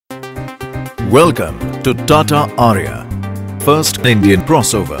Welcome to TATA ARIA, first Indian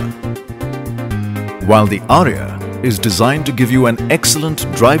crossover. While the ARIA is designed to give you an excellent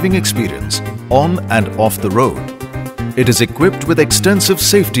driving experience on and off the road, it is equipped with extensive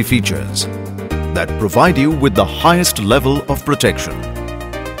safety features that provide you with the highest level of protection.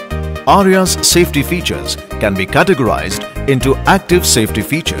 ARIA's safety features can be categorized into active safety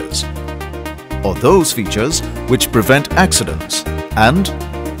features, or those features which prevent accidents, and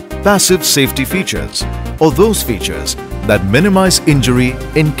passive safety features, or those features that minimize injury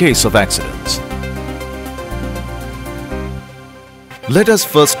in case of accidents. Let us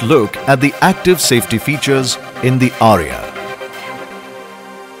first look at the active safety features in the ARIA.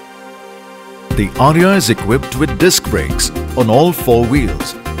 The ARIA is equipped with disc brakes on all four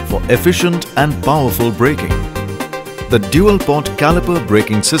wheels for efficient and powerful braking. The dual-port caliper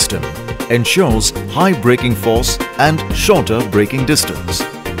braking system ensures high braking force and shorter braking distance.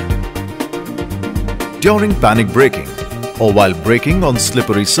 During panic braking or while braking on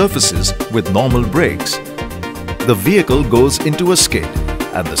slippery surfaces with normal brakes, the vehicle goes into a skid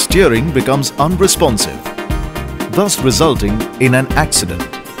and the steering becomes unresponsive, thus resulting in an accident.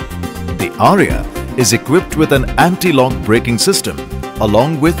 The ARIA is equipped with an anti-lock braking system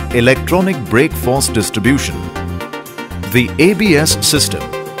along with electronic brake force distribution. The ABS system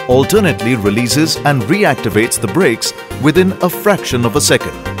alternately releases and reactivates the brakes within a fraction of a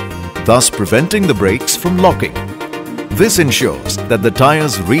second, thus preventing the brakes from locking. This ensures that the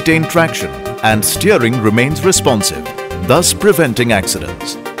tires retain traction and steering remains responsive, thus preventing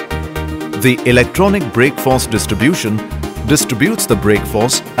accidents. The electronic brake force distribution distributes the brake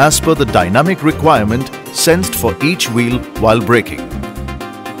force as per the dynamic requirement sensed for each wheel while braking.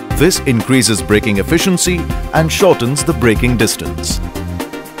 This increases braking efficiency and shortens the braking distance.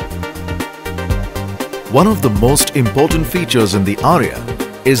 One of the most important features in the ARIA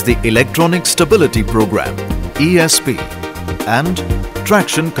is the Electronic Stability Program (ESP) and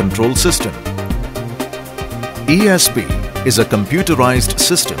Traction Control System. ESP is a computerized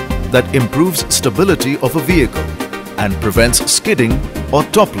system that improves stability of a vehicle and prevents skidding or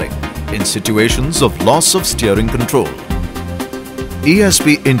toppling in situations of loss of steering control.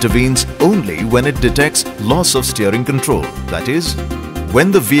 ESP intervenes only when it detects loss of steering control, that is, when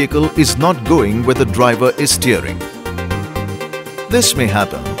the vehicle is not going where the driver is steering. This may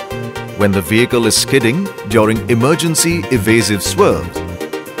happen when the vehicle is skidding during emergency evasive swerves,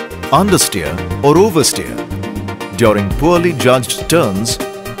 understeer or oversteer, during poorly judged turns,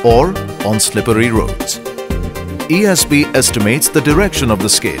 or on slippery roads. ESP estimates the direction of the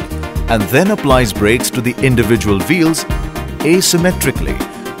skid and then applies brakes to the individual wheels asymmetrically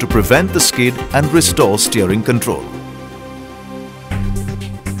to prevent the skid and restore steering control.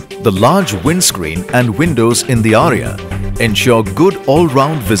 The large windscreen and windows in the ARIA ensure good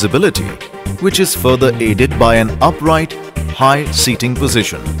all-round visibility, which is further aided by an upright, high seating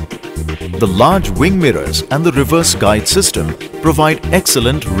position. The large wing mirrors and the reverse guide system provide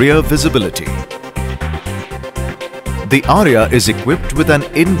excellent rear visibility. The ARIA is equipped with an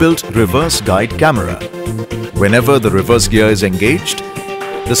inbuilt reverse guide camera. Whenever the reverse gear is engaged,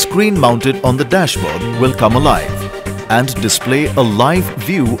 the screen mounted on the dashboard will come alive and display a live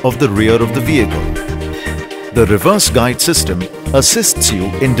view of the rear of the vehicle. The reverse guide system assists you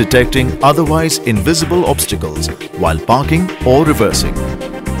in detecting otherwise invisible obstacles while parking or reversing.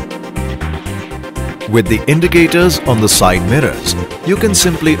 With the indicators on the side mirrors, you can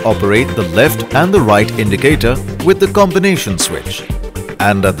simply operate the left and the right indicator with the combination switch,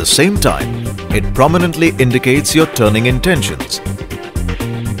 and at the same time, it prominently indicates your turning intentions.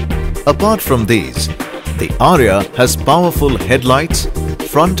 Apart from these, the ARIA has powerful headlights,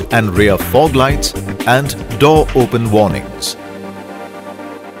 front and rear fog lights, and door open warnings.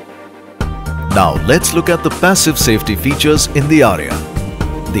 Now let's look at the passive safety features in the ARIA.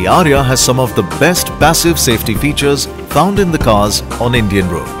 The ARIA has some of the best passive safety features found in the cars on Indian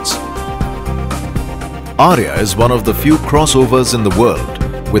roads. ARIA is one of the few crossovers in the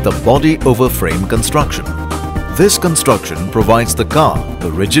world with a body-over-frame construction. This construction provides the car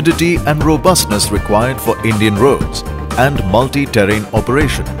the rigidity and robustness required for Indian roads and multi-terrain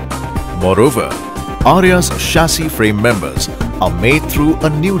operation. Moreover, ARIA's chassis frame members are made through a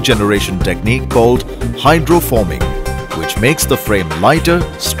new generation technique called hydroforming, which makes the frame lighter,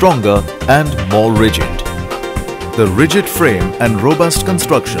 stronger and more rigid. The rigid frame and robust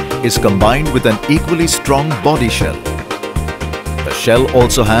construction is combined with an equally strong body shell. The shell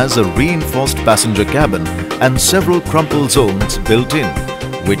also has a reinforced passenger cabin and several crumple zones built in,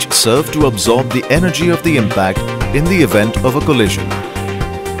 which serve to absorb the energy of the impact in the event of a collision.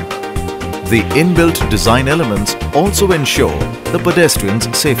 The inbuilt design elements also ensure the pedestrian's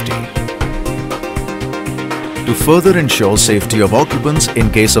safety. To further ensure safety of occupants in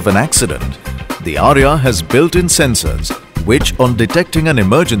case of an accident, the ARIA has built-in sensors which, on detecting an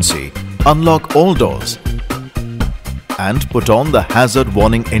emergency, unlock all doors and put on the hazard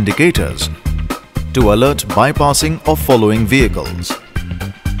warning indicators to alert bypassing or following vehicles.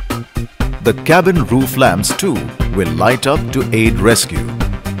 The cabin roof lamps too will light up to aid rescue.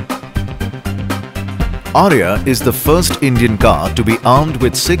 ARIA is the first Indian car to be armed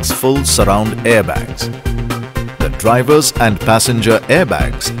with 6 full surround airbags. The driver's and passenger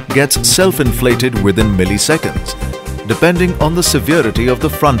airbags gets self-inflated within milliseconds, depending on the severity of the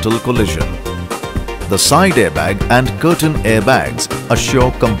frontal collision. The side airbag and curtain airbags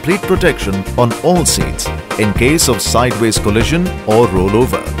assure complete protection on all seats in case of sideways collision or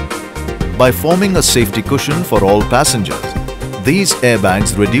rollover. By forming a safety cushion for all passengers, these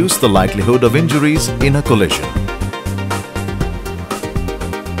airbags reduce the likelihood of injuries in a collision.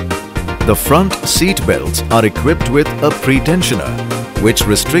 The front seat belts are equipped with a pre-tensioner, which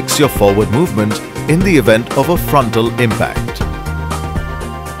restricts your forward movement in the event of a frontal impact.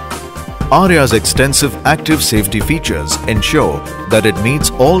 ARIA's extensive active safety features ensure that it meets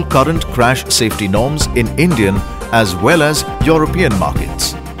all current crash safety norms in Indian as well as European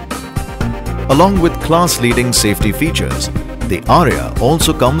markets. Along with class-leading safety features, the ARIA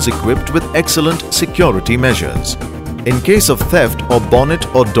also comes equipped with excellent security measures. In case of theft or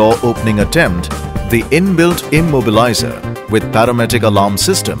bonnet or door opening attempt, the inbuilt immobilizer with paramedic alarm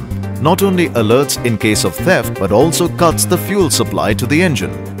system not only alerts in case of theft but also cuts the fuel supply to the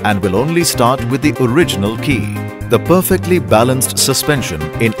engine and will only start with the original key. The perfectly balanced suspension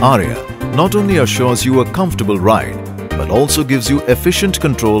in ARIA not only assures you a comfortable ride but also gives you efficient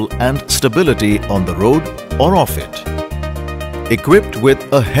control and stability on the road or off it. Equipped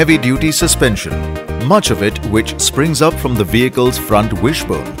with a heavy-duty suspension, much of it which springs up from the vehicle's front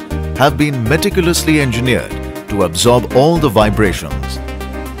wishbone have been meticulously engineered to absorb all the vibrations.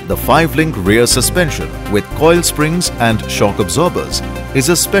 The 5-link rear suspension with coil springs and shock absorbers is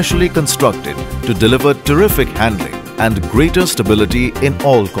especially constructed to deliver terrific handling and greater stability in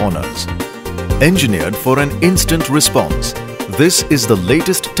all corners. Engineered for an instant response, this is the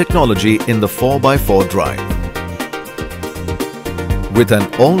latest technology in the 4x4 drive. With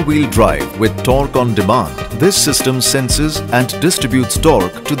an all-wheel drive with torque on demand, this system senses and distributes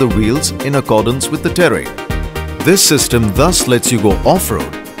torque to the wheels in accordance with the terrain. This system thus lets you go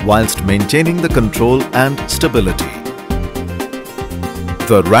off-road whilst maintaining the control and stability.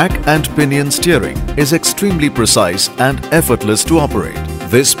 The rack and pinion steering is extremely precise and effortless to operate.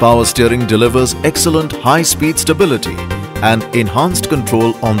 This power steering delivers excellent high-speed stability and enhanced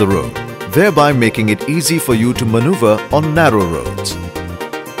control on the road, thereby making it easy for you to maneuver on narrow roads.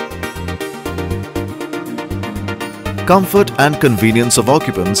 Comfort and convenience of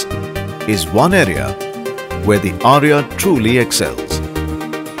occupants is one area where the ARIA truly excels.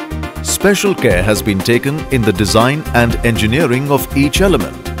 Special care has been taken in the design and engineering of each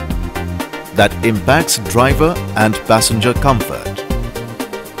element that impacts driver and passenger comfort.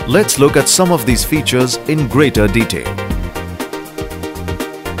 Let's look at some of these features in greater detail.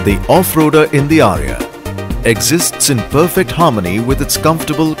 The off-roader in the ARIA exists in perfect harmony with its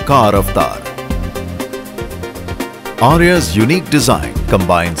comfortable car avatar. ARIA's unique design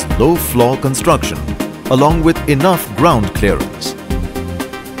combines low-floor construction along with enough ground clearance.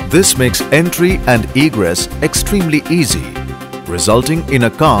 This makes entry and egress extremely easy, resulting in a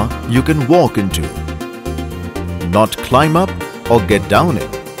car you can walk into, not climb up or get down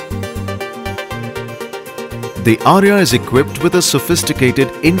in. The ARIA is equipped with a sophisticated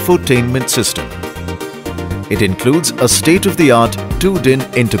infotainment system. It includes a state-of-the-art 2-DIN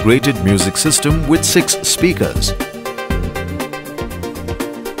integrated music system with 6 speakers,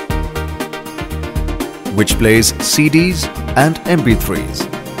 which plays CDs and MP3s.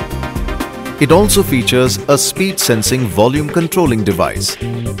 It also features a speed-sensing volume controlling device,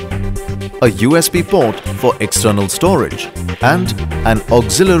 a USB port for external storage, and an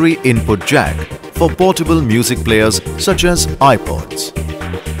auxiliary input jack for portable music players such as iPods.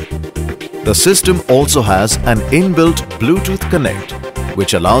 The system also has an inbuilt Bluetooth connect,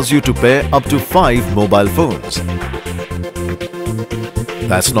 which allows you to pair up to 5 mobile phones.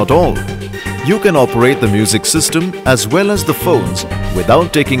 That's not all. You can operate the music system as well as the phones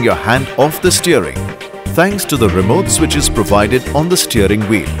without taking your hand off the steering, thanks to the remote switches provided on the steering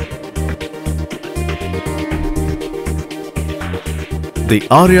wheel. The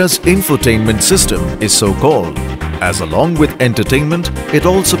ARIA's infotainment system is so called, as along with entertainment, it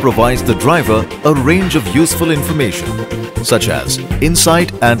also provides the driver a range of useful information, such as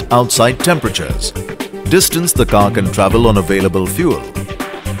inside and outside temperatures, distance the car can travel on available fuel,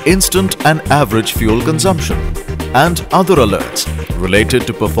 instant and average fuel consumption, and other alerts related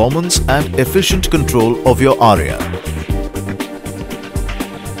to performance and efficient control of your Aria.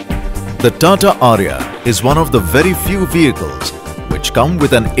 The Tata Aria is one of the very few vehicles which come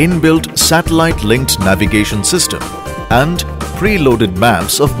with an inbuilt satellite-linked navigation system and preloaded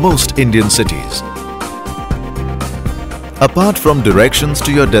maps of most Indian cities. Apart from directions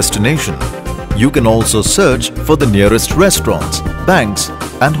to your destination, you can also search for the nearest restaurants, banks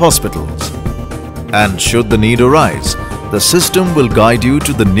and hospitals. And should the need arise, the system will guide you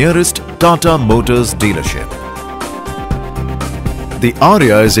to the nearest Tata Motors dealership. The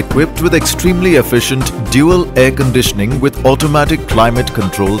Aria is equipped with extremely efficient dual air conditioning with automatic climate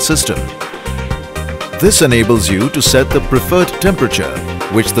control system. This enables you to set the preferred temperature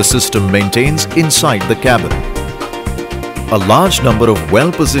which the system maintains inside the cabin. A large number of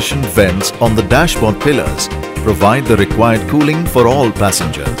well-positioned vents on the dashboard pillars provide the required cooling for all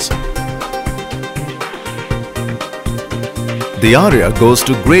passengers. The Aria goes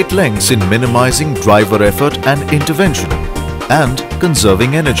to great lengths in minimizing driver effort and intervention and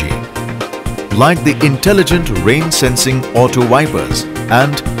conserving energy, like the intelligent rain-sensing auto wipers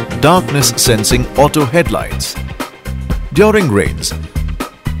and darkness-sensing auto headlights. During rains,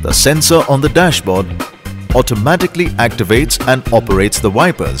 the sensor on the dashboard automatically activates and operates the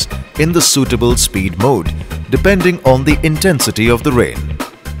wipers in the suitable speed mode depending on the intensity of the rain.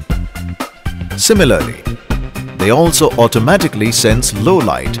 Similarly, they also automatically sense low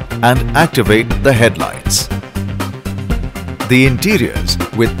light and activate the headlights. The interiors,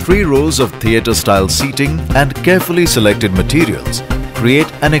 with 3 rows of theatre-style seating and carefully selected materials,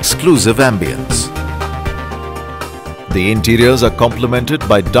 create an exclusive ambience. The interiors are complemented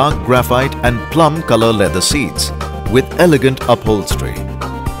by dark graphite and plum color leather seats with elegant upholstery.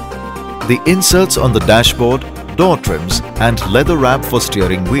 The inserts on the dashboard, door trims and leather wrap for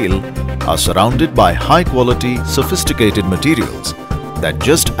steering wheel are surrounded by high-quality, sophisticated materials that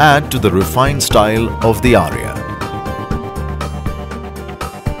just add to the refined style of the Aria.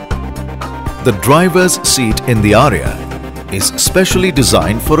 The driver's seat in the Aria is specially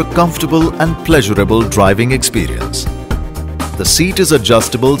designed for a comfortable and pleasurable driving experience. The seat is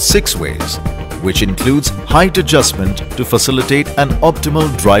adjustable 6 ways, which includes height adjustment to facilitate an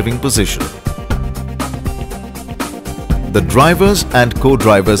optimal driving position. The driver's and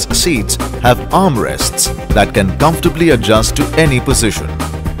co-driver's seats have armrests that can comfortably adjust to any position.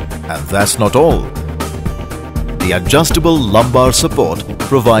 And that's not all. The adjustable lumbar support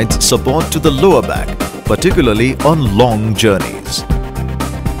provides support to the lower back, particularly on long journeys.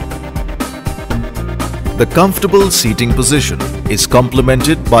 The comfortable seating position is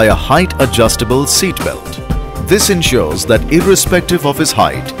complemented by a height-adjustable seat belt. This ensures that irrespective of his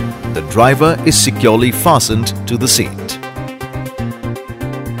height, the driver is securely fastened to the seat.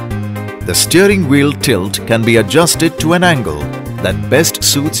 The steering wheel tilt can be adjusted to an angle that best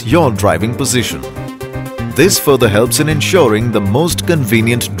suits your driving position. This further helps in ensuring the most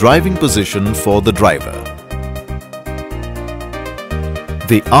convenient driving position for the driver.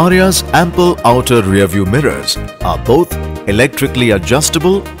 The Aria's ample outer rear-view mirrors are both electrically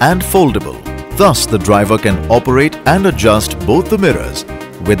adjustable and foldable. Thus, the driver can operate and adjust both the mirrors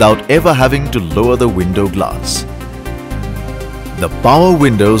without ever having to lower the window glass. The power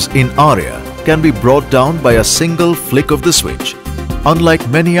windows in Aria can be brought down by a single flick of the switch, unlike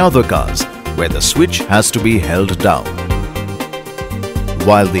many other cars where the switch has to be held down.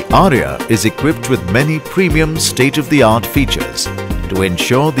 While the Aria is equipped with many premium state-of-the-art features to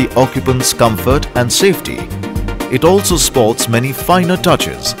ensure the occupant's comfort and safety, it also sports many finer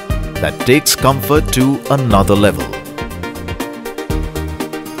touches that takes comfort to another level.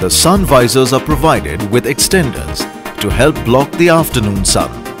 The sun visors are provided with extenders to help block the afternoon sun.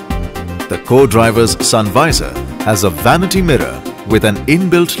 The co-driver's sun visor has a vanity mirror with an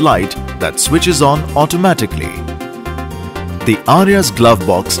inbuilt light that switches on automatically. The Aria's glove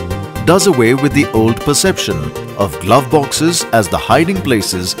box does away with the old perception of glove boxes as the hiding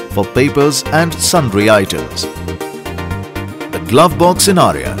places for papers and sundry items. The glove box in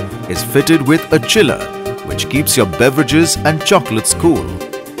Aria is fitted with a chiller which keeps your beverages and chocolates cool.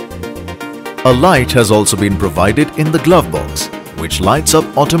 A light has also been provided in the glove box which lights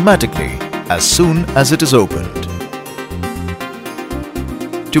up automatically as soon as it is opened.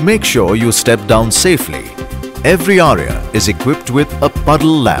 To make sure you step down safely, every Aria is equipped with a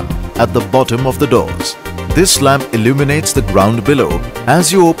puddle lamp at the bottom of the doors. This lamp illuminates the ground below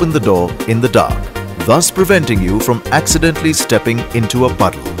as you open the door in the dark, thus preventing you from accidentally stepping into a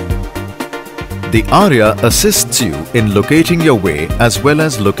puddle. The Aria assists you in locating your way as well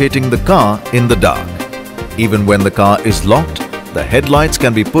as locating the car in the dark. Even when the car is locked, the headlights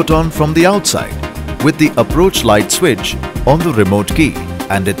can be put on from the outside with the approach light switch on the remote key,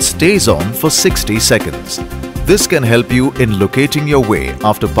 and it stays on for 60 seconds. This can help you in locating your way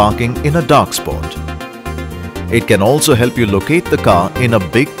after parking in a dark spot. It can also help you locate the car in a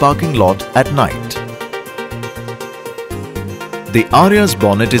big parking lot at night. The Aria's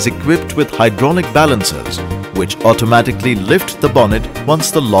bonnet is equipped with hydraulic balancers, which automatically lift the bonnet once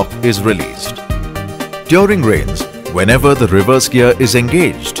the lock is released. During rains, whenever the reverse gear is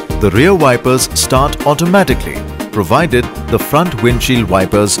engaged, the rear wipers start automatically, provided the front windshield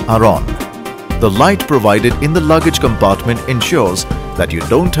wipers are on. The light provided in the luggage compartment ensures that you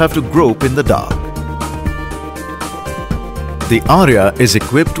don't have to grope in the dark. The Aria is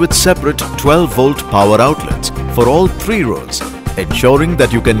equipped with separate 12-volt power outlets for all 3 rows, ensuring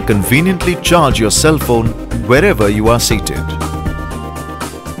that you can conveniently charge your cell phone wherever you are seated.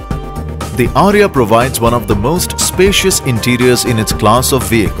 The Aria provides one of the most spacious interiors in its class of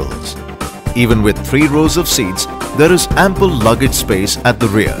vehicles. Even with 3 rows of seats, there is ample luggage space at the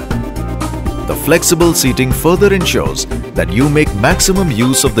rear. The flexible seating further ensures that you make maximum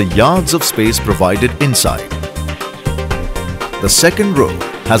use of the yards of space provided inside. The second row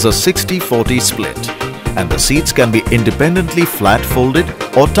has a 60-40 split, and the seats can be independently flat folded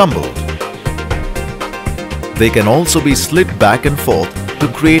or tumbled. They can also be slid back and forth to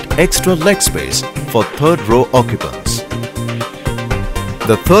create extra leg space for third row occupants.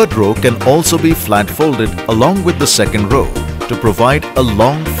 The third row can also be flat folded along with the second row to provide a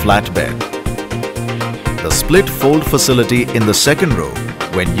long flat bed. The split fold facility in the second row,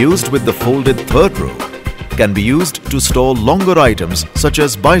 when used with the folded third row, can be used to store longer items such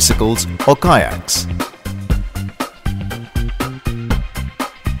as bicycles or kayaks.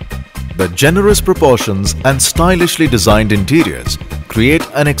 The generous proportions and stylishly designed interiors create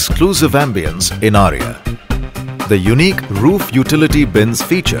an exclusive ambience in Aria. The unique roof utility bins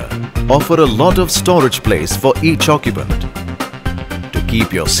feature offer a lot of storage place for each occupant to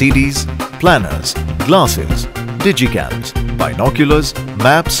keep your CDs, planners, glasses, digicams, binoculars,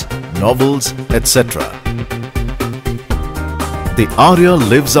 maps, novels, etc. The Aria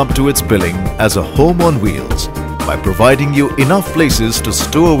lives up to its billing as a home on wheels by providing you enough places to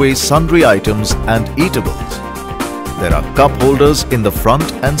stow away sundry items and eatables. There are cup holders in the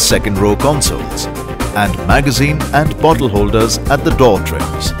front and second row consoles, and magazine and bottle holders at the door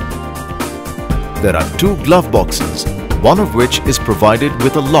trims. There are 2 glove boxes, one of which is provided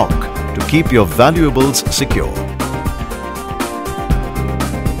with a lock to keep your valuables secure.